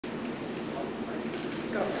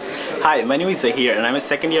Hi, my name is Zahir and I'm a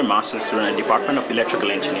second-year master's student at the Department of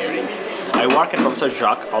Electrical Engineering. I work at Professor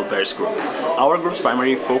Jacques Albert's group. Our group's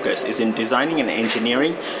primary focus is in designing and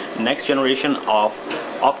engineering next generation of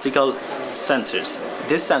optical sensors.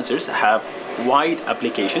 These sensors have wide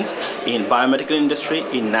applications in biomedical industry,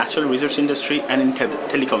 in natural resource industry, and in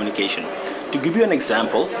telecommunication. To give you an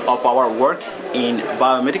example of our work in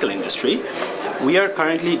biomedical industry, we are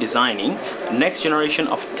currently designing next generation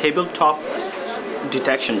of tabletop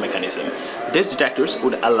detection mechanism. These detectors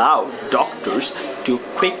would allow doctors to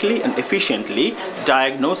quickly and efficiently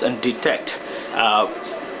diagnose and detect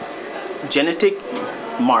genetic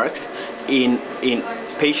marks in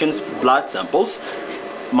patients' blood samples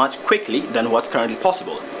much quickly than what's currently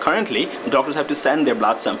possible. Currently, doctors have to send their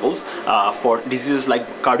blood samples for diseases like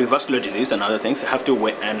cardiovascular disease and other things, have to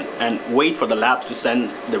wait and wait for the labs to send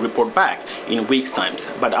the report back in weeks' times.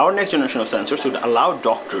 But our next generation of sensors would allow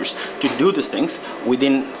doctors to do these things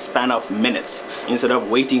within span of minutes instead of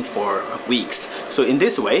waiting for weeks. So in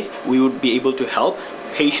this way, we would be able to help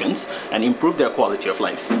patients and improve their quality of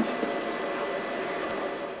lives.